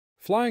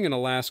Flying in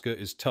Alaska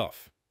is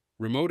tough.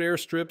 Remote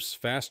airstrips,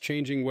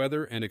 fast-changing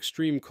weather, and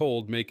extreme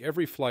cold make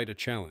every flight a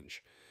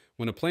challenge.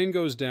 When a plane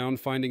goes down,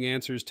 finding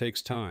answers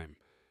takes time.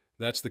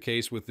 That's the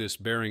case with this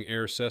Bering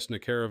Air Cessna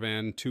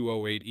Caravan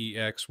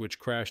 208EX, which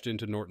crashed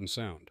into Norton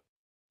Sound.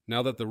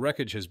 Now that the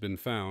wreckage has been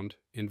found,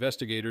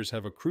 investigators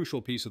have a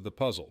crucial piece of the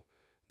puzzle.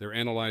 They're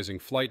analyzing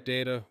flight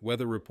data,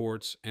 weather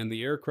reports, and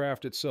the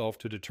aircraft itself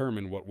to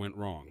determine what went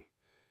wrong.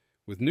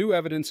 With new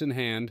evidence in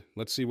hand,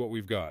 let's see what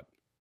we've got.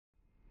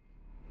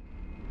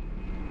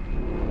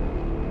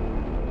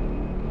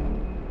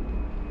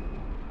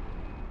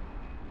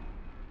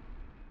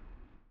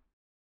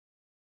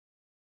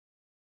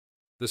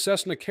 The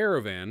Cessna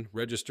Caravan,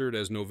 registered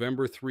as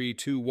November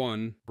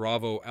 321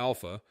 Bravo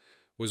Alpha,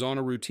 was on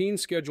a routine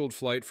scheduled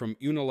flight from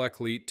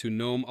Unalakleet to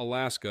Nome,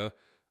 Alaska,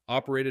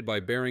 operated by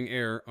Bering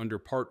Air under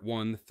Part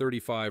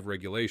 135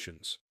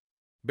 regulations.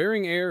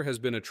 Bering Air has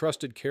been a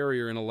trusted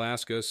carrier in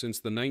Alaska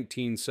since the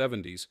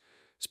 1970s,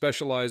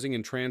 specializing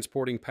in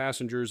transporting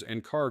passengers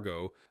and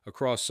cargo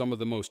across some of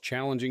the most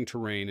challenging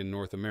terrain in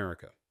North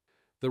America.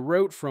 The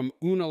route from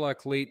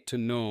Unalakleet to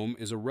Nome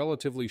is a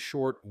relatively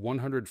short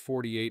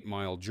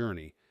 148-mile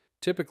journey,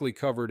 typically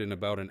covered in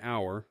about an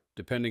hour,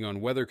 depending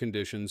on weather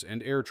conditions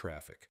and air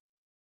traffic.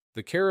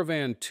 The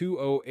Caravan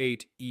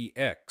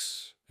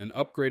 208EX, an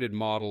upgraded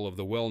model of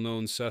the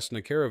well-known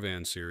Cessna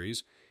Caravan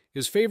series,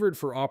 is favored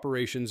for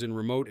operations in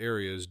remote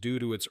areas due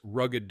to its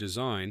rugged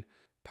design,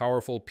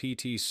 powerful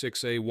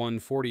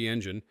PT-6A140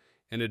 engine,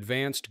 and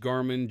advanced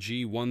Garmin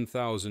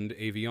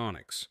G1000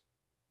 avionics.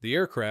 The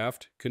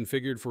aircraft,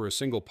 configured for a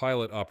single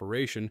pilot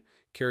operation,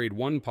 carried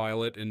one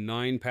pilot and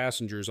 9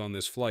 passengers on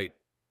this flight.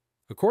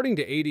 According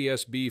to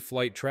ADS-B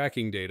flight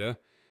tracking data,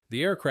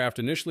 the aircraft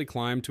initially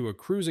climbed to a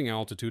cruising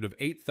altitude of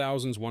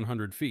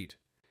 8,100 feet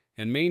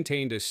and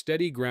maintained a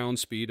steady ground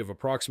speed of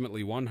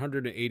approximately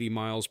 180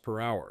 miles per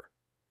hour.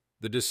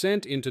 The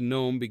descent into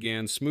Nome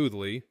began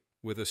smoothly,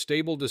 with a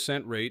stable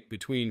descent rate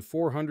between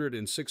 400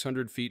 and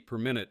 600 feet per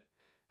minute.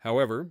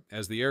 However,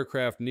 as the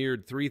aircraft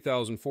neared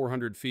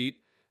 3,400 feet,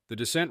 the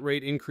descent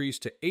rate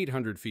increased to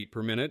 800 feet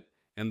per minute,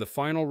 and the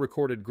final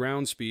recorded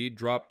ground speed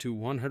dropped to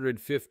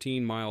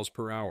 115 miles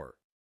per hour.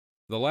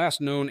 The last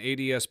known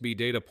ADS-B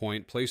data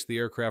point placed the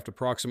aircraft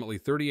approximately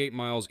 38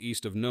 miles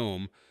east of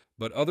Nome,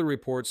 but other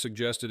reports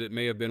suggested it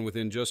may have been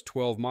within just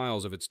 12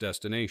 miles of its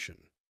destination.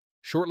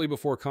 Shortly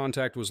before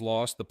contact was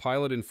lost, the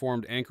pilot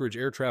informed Anchorage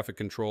Air Traffic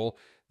Control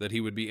that he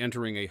would be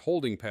entering a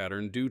holding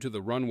pattern due to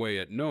the runway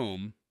at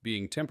Nome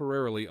being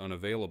temporarily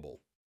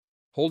unavailable.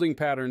 Holding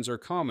patterns are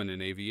common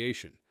in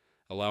aviation,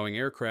 allowing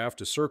aircraft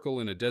to circle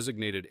in a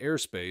designated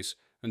airspace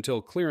until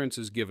clearance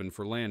is given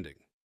for landing.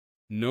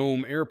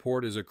 Nome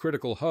Airport is a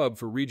critical hub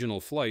for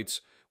regional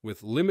flights,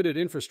 with limited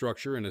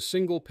infrastructure and a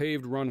single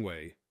paved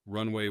runway,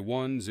 runway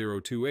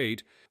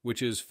 1028,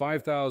 which is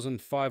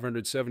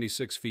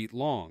 5,576 feet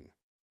long.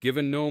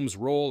 Given Nome's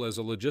role as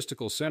a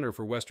logistical center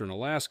for Western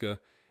Alaska,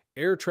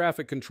 air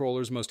traffic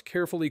controllers must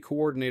carefully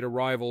coordinate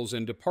arrivals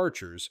and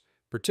departures,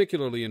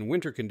 particularly in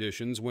winter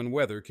conditions when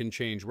weather can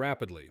change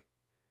rapidly.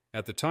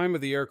 At the time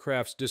of the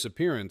aircraft's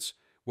disappearance,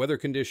 weather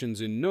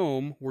conditions in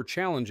Nome were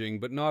challenging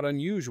but not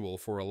unusual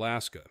for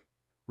Alaska.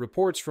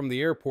 Reports from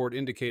the airport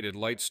indicated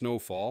light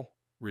snowfall,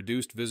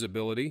 reduced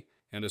visibility,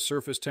 and a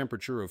surface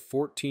temperature of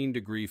 14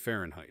 degrees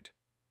Fahrenheit.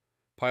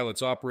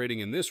 Pilots operating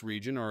in this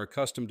region are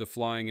accustomed to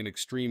flying in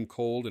extreme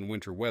cold and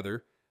winter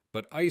weather,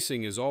 but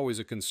icing is always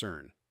a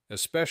concern,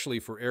 especially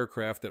for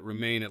aircraft that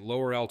remain at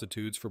lower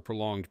altitudes for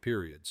prolonged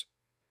periods.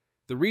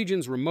 The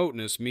region's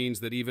remoteness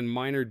means that even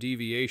minor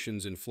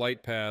deviations in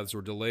flight paths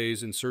or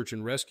delays in search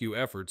and rescue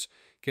efforts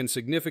can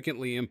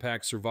significantly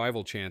impact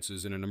survival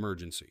chances in an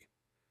emergency.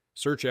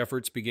 Search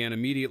efforts began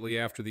immediately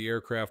after the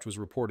aircraft was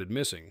reported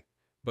missing,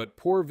 but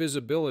poor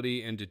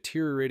visibility and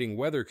deteriorating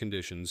weather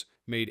conditions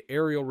made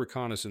aerial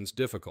reconnaissance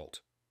difficult.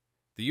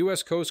 The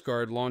U.S. Coast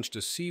Guard launched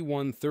a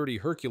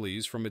C-130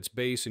 Hercules from its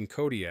base in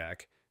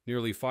Kodiak,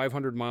 nearly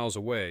 500 miles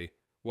away,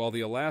 while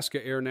the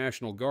Alaska Air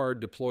National Guard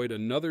deployed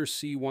another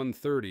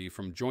C-130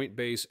 from Joint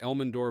Base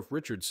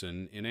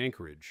Elmendorf-Richardson in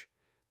Anchorage.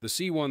 The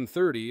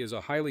C-130 is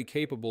a highly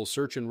capable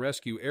search and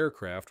rescue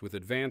aircraft with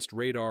advanced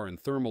radar and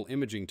thermal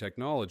imaging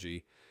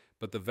technology,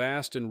 but the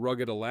vast and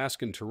rugged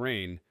Alaskan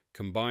terrain,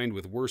 combined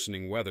with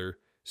worsening weather,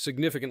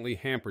 significantly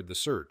hampered the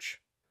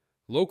search.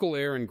 Local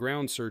air and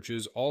ground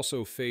searches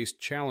also faced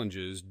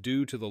challenges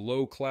due to the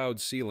low cloud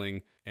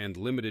ceiling and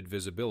limited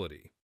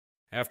visibility.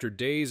 After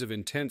days of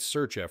intense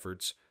search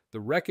efforts, the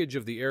wreckage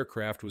of the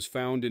aircraft was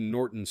found in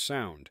Norton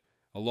Sound,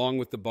 along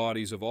with the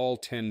bodies of all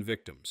 10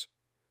 victims.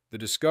 The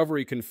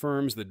discovery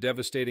confirms the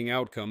devastating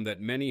outcome that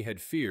many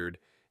had feared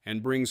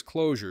and brings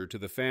closure to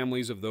the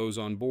families of those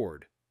on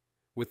board.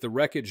 With the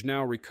wreckage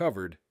now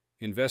recovered,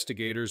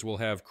 investigators will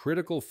have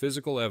critical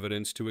physical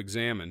evidence to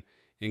examine,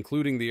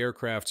 including the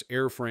aircraft's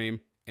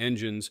airframe,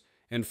 engines,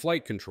 and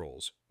flight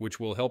controls, which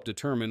will help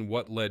determine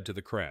what led to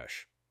the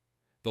crash.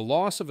 The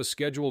loss of a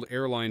scheduled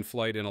airline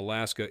flight in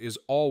Alaska is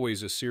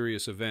always a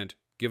serious event,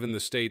 given the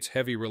state's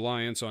heavy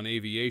reliance on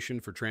aviation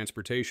for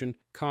transportation,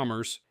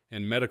 commerce,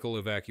 and medical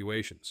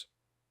evacuations.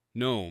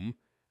 Nome,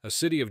 a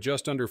city of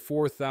just under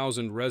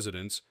 4,000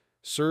 residents,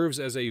 serves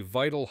as a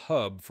vital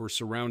hub for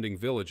surrounding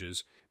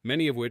villages,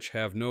 many of which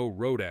have no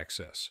road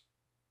access.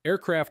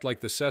 Aircraft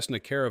like the Cessna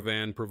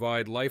Caravan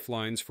provide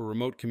lifelines for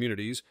remote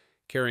communities,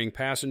 carrying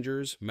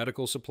passengers,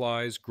 medical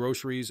supplies,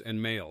 groceries,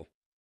 and mail.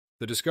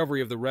 The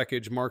discovery of the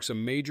wreckage marks a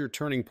major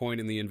turning point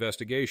in the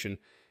investigation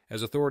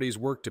as authorities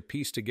work to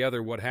piece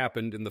together what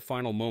happened in the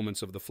final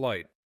moments of the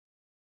flight.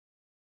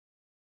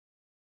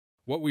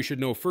 What we should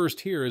know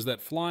first here is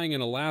that flying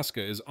in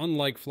Alaska is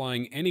unlike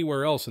flying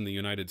anywhere else in the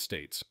United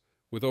States.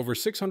 With over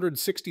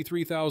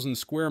 663,000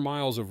 square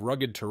miles of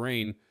rugged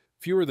terrain,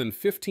 fewer than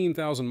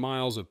 15,000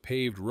 miles of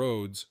paved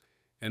roads,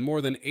 and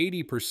more than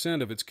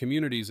 80% of its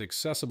communities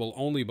accessible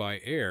only by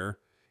air,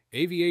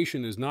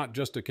 aviation is not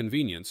just a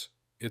convenience,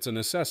 it's a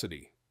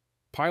necessity.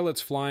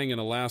 Pilots flying in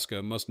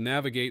Alaska must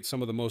navigate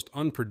some of the most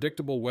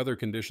unpredictable weather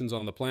conditions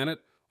on the planet,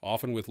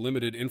 often with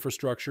limited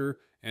infrastructure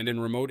and in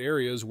remote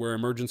areas where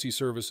emergency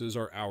services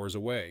are hours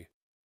away.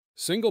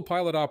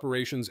 Single-pilot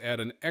operations add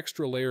an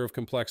extra layer of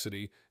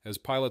complexity, as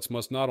pilots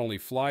must not only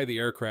fly the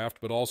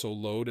aircraft but also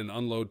load and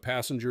unload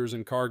passengers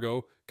and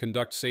cargo,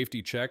 conduct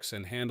safety checks,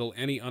 and handle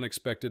any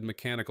unexpected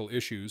mechanical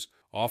issues,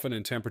 often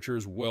in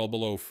temperatures well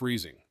below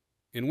freezing.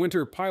 In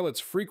winter, pilots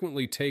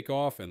frequently take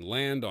off and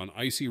land on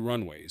icy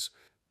runways,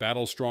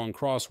 battle strong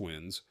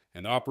crosswinds,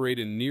 and operate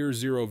in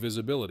near-zero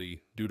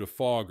visibility due to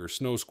fog or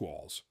snow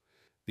squalls.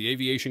 The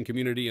aviation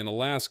community in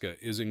Alaska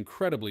is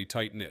incredibly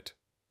tight-knit.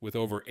 With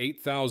over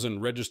 8,000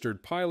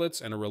 registered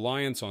pilots and a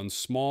reliance on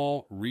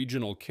small,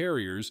 regional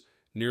carriers,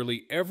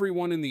 nearly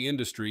everyone in the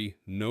industry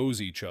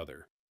knows each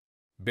other.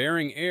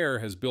 Bering Air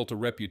has built a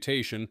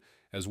reputation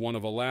as one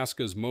of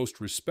Alaska's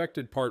most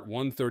respected Part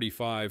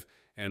 135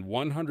 and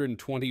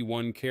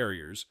 121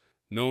 carriers,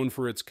 known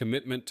for its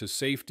commitment to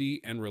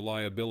safety and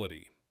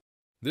reliability.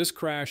 This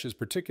crash is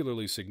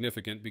particularly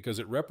significant because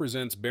it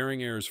represents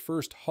Bering Air's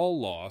first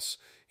hull loss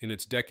in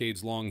its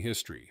decades-long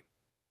history.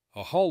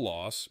 A hull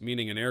loss,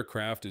 meaning an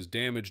aircraft is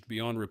damaged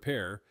beyond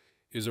repair,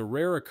 is a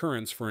rare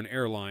occurrence for an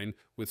airline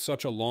with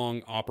such a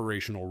long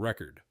operational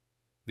record.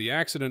 The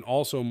accident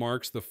also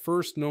marks the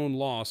first known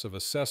loss of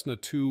a Cessna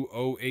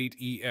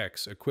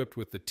 208EX equipped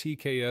with the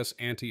TKS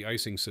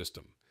anti-icing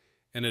system,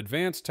 an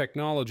advanced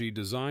technology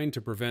designed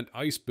to prevent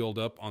ice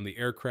buildup on the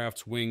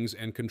aircraft's wings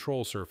and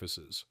control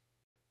surfaces.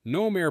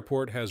 Nome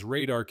Airport has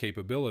radar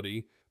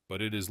capability,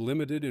 but it is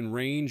limited in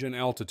range and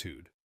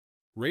altitude.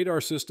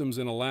 Radar systems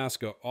in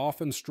Alaska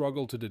often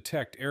struggle to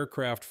detect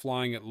aircraft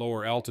flying at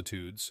lower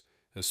altitudes,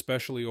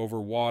 especially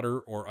over water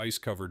or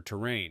ice-covered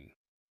terrain.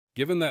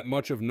 Given that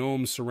much of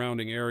Nome's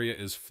surrounding area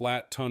is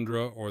flat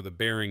tundra or the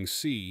Bering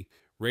Sea,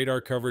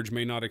 radar coverage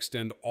may not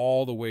extend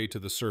all the way to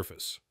the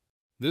surface.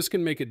 This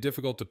can make it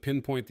difficult to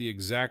pinpoint the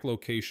exact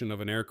location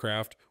of an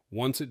aircraft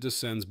once it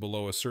descends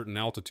below a certain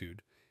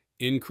altitude,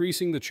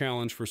 increasing the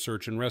challenge for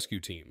search and rescue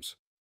teams.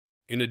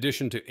 In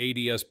addition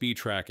to ADS-B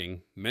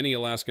tracking, many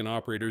Alaskan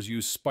operators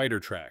use Spider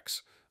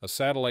Tracks, a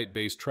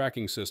satellite-based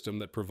tracking system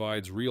that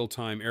provides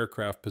real-time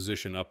aircraft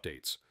position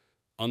updates.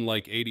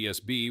 Unlike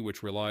ADS-B,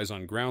 which relies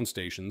on ground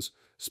stations,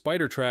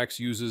 Spider Tracks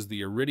uses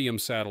the Iridium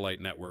satellite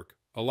network,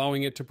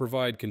 allowing it to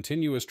provide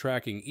continuous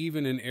tracking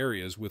even in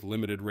areas with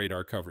limited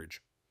radar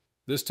coverage.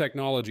 This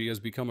technology has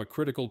become a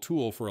critical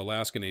tool for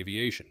Alaskan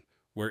aviation,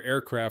 where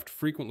aircraft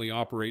frequently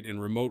operate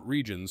in remote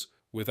regions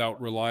without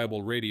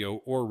reliable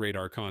radio or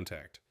radar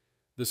contact.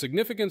 The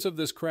significance of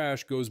this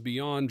crash goes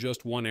beyond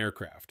just one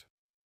aircraft.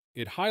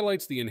 It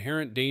highlights the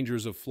inherent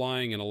dangers of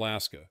flying in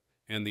Alaska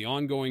and the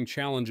ongoing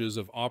challenges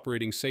of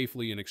operating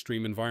safely in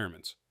extreme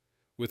environments.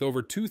 With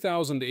over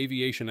 2,000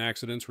 aviation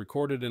accidents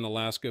recorded in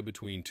Alaska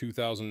between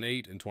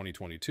 2008 and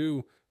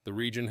 2022, the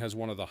region has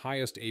one of the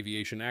highest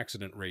aviation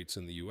accident rates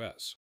in the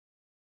U.S.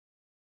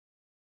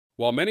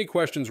 While many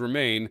questions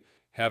remain,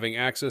 having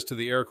access to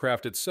the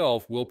aircraft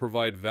itself will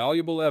provide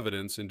valuable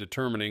evidence in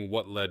determining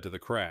what led to the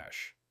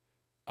crash.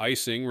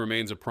 Icing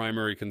remains a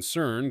primary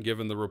concern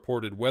given the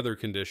reported weather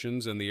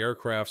conditions and the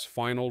aircraft's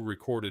final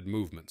recorded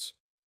movements.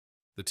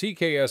 The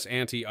TKS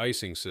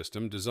anti-icing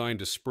system, designed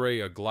to spray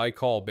a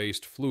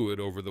glycol-based fluid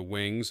over the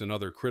wings and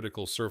other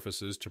critical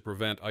surfaces to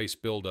prevent ice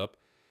buildup,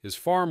 is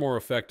far more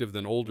effective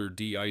than older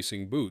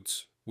de-icing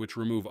boots, which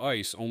remove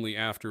ice only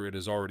after it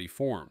has already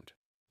formed.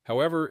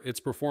 However, its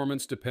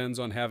performance depends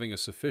on having a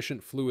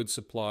sufficient fluid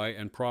supply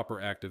and proper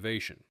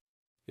activation.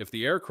 If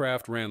the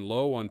aircraft ran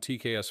low on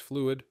TKS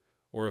fluid,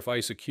 or if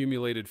ice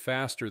accumulated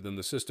faster than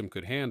the system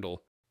could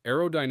handle,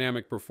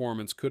 aerodynamic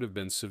performance could have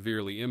been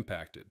severely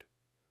impacted.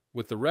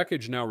 With the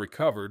wreckage now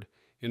recovered,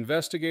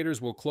 investigators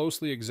will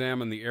closely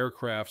examine the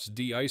aircraft's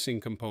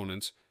de-icing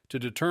components to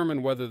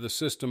determine whether the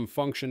system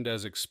functioned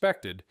as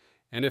expected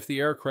and if the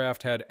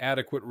aircraft had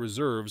adequate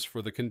reserves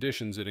for the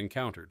conditions it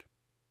encountered.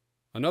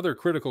 Another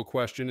critical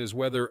question is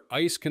whether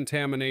ice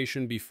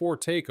contamination before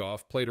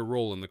takeoff played a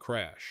role in the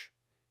crash.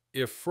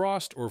 If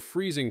frost or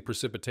freezing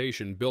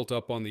precipitation built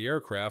up on the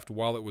aircraft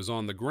while it was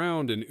on the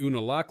ground in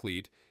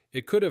Unalakleet,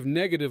 it could have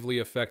negatively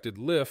affected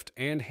lift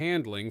and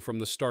handling from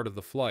the start of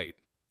the flight.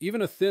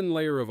 Even a thin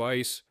layer of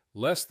ice,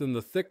 Less than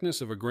the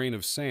thickness of a grain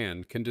of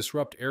sand can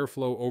disrupt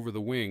airflow over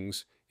the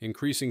wings,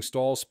 increasing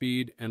stall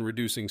speed and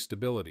reducing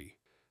stability.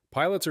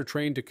 Pilots are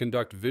trained to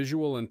conduct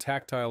visual and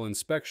tactile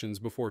inspections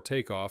before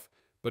takeoff,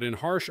 but in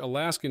harsh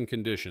Alaskan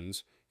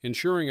conditions,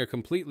 ensuring a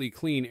completely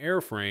clean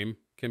airframe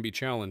can be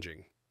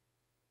challenging.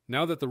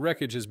 Now that the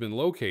wreckage has been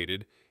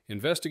located,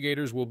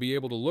 investigators will be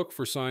able to look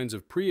for signs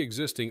of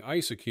pre-existing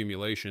ice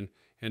accumulation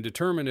and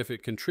determine if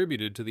it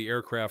contributed to the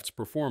aircraft's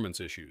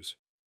performance issues.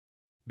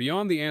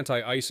 Beyond the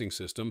anti-icing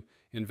system,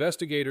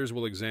 investigators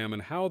will examine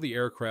how the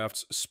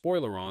aircraft's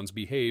spoilerons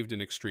behaved in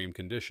extreme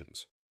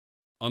conditions.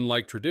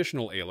 Unlike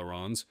traditional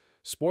ailerons,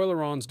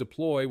 spoilerons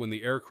deploy when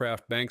the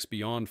aircraft banks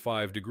beyond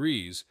 5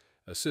 degrees,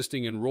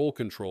 assisting in roll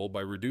control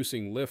by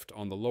reducing lift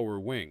on the lower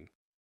wing.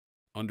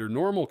 Under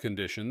normal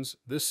conditions,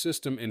 this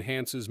system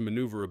enhances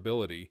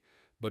maneuverability,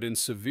 but in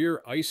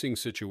severe icing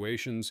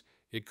situations,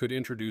 it could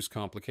introduce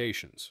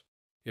complications.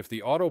 If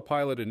the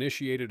autopilot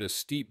initiated a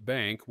steep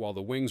bank while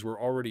the wings were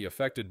already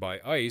affected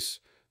by ice,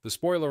 the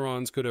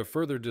spoilerons could have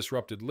further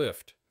disrupted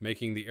lift,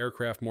 making the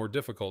aircraft more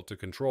difficult to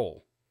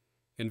control.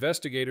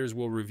 Investigators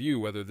will review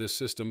whether this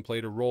system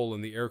played a role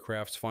in the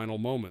aircraft's final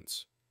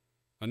moments.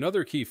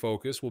 Another key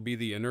focus will be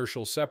the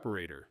inertial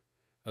separator,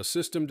 a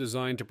system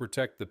designed to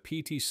protect the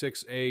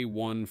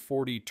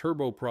PT-6A-140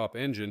 turboprop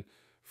engine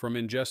from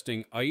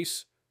ingesting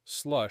ice,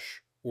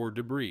 slush, or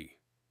debris.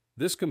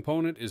 This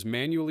component is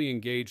manually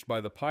engaged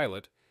by the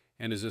pilot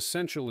and is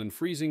essential in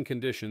freezing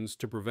conditions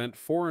to prevent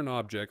foreign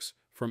objects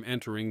from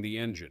entering the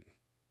engine.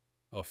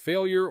 A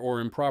failure or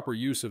improper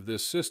use of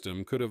this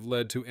system could have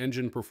led to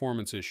engine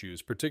performance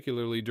issues,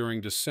 particularly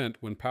during descent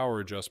when power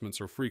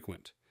adjustments are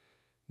frequent.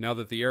 Now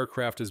that the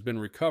aircraft has been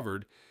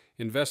recovered,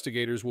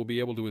 investigators will be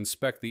able to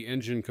inspect the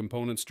engine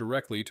components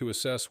directly to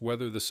assess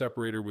whether the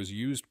separator was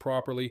used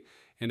properly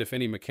and if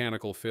any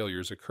mechanical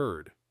failures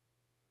occurred.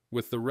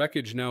 With the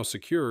wreckage now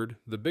secured,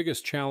 the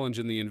biggest challenge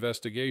in the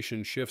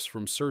investigation shifts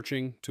from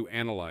searching to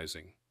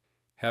analyzing.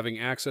 Having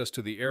access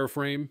to the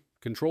airframe,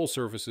 control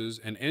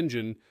surfaces, and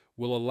engine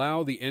will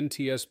allow the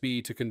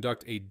NTSB to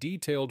conduct a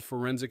detailed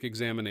forensic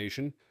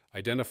examination,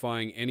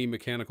 identifying any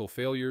mechanical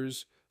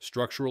failures,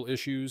 structural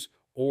issues,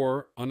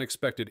 or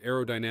unexpected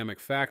aerodynamic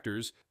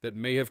factors that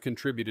may have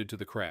contributed to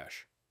the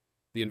crash.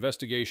 The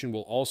investigation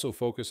will also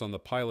focus on the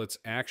pilot's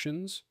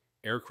actions,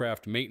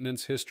 aircraft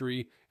maintenance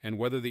history, and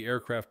whether the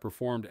aircraft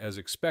performed as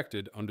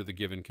expected under the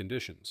given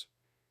conditions.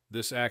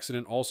 This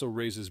accident also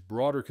raises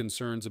broader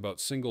concerns about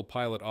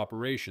single-pilot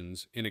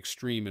operations in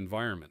extreme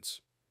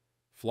environments.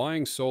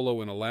 Flying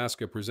solo in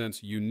Alaska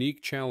presents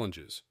unique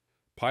challenges.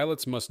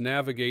 Pilots must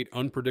navigate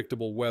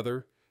unpredictable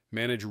weather,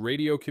 manage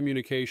radio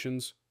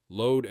communications,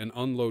 load and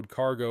unload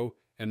cargo,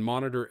 and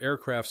monitor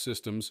aircraft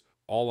systems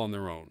all on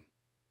their own.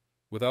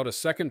 Without a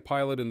second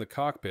pilot in the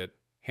cockpit,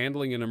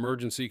 handling an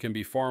emergency can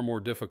be far more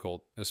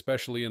difficult,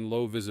 especially in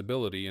low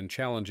visibility and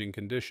challenging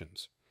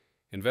conditions.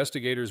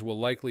 Investigators will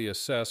likely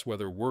assess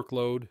whether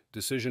workload,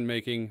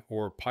 decision-making,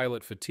 or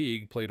pilot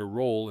fatigue played a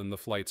role in the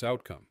flight's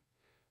outcome.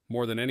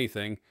 More than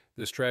anything,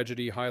 this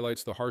tragedy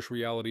highlights the harsh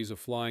realities of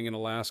flying in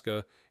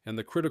Alaska and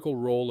the critical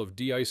role of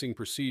de-icing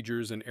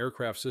procedures and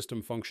aircraft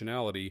system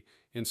functionality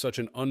in such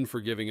an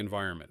unforgiving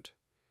environment.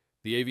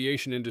 The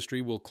aviation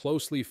industry will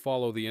closely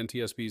follow the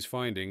NTSB's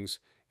findings,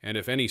 and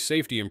if any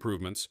safety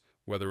improvements,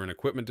 whether in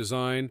equipment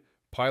design,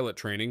 pilot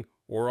training,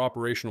 or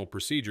operational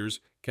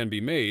procedures, can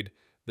be made,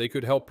 they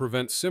could help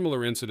prevent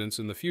similar incidents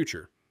in the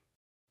future.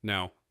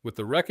 Now, with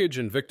the wreckage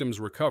and victims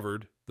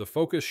recovered, the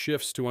focus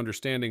shifts to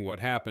understanding what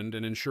happened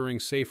and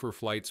ensuring safer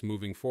flights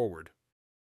moving forward.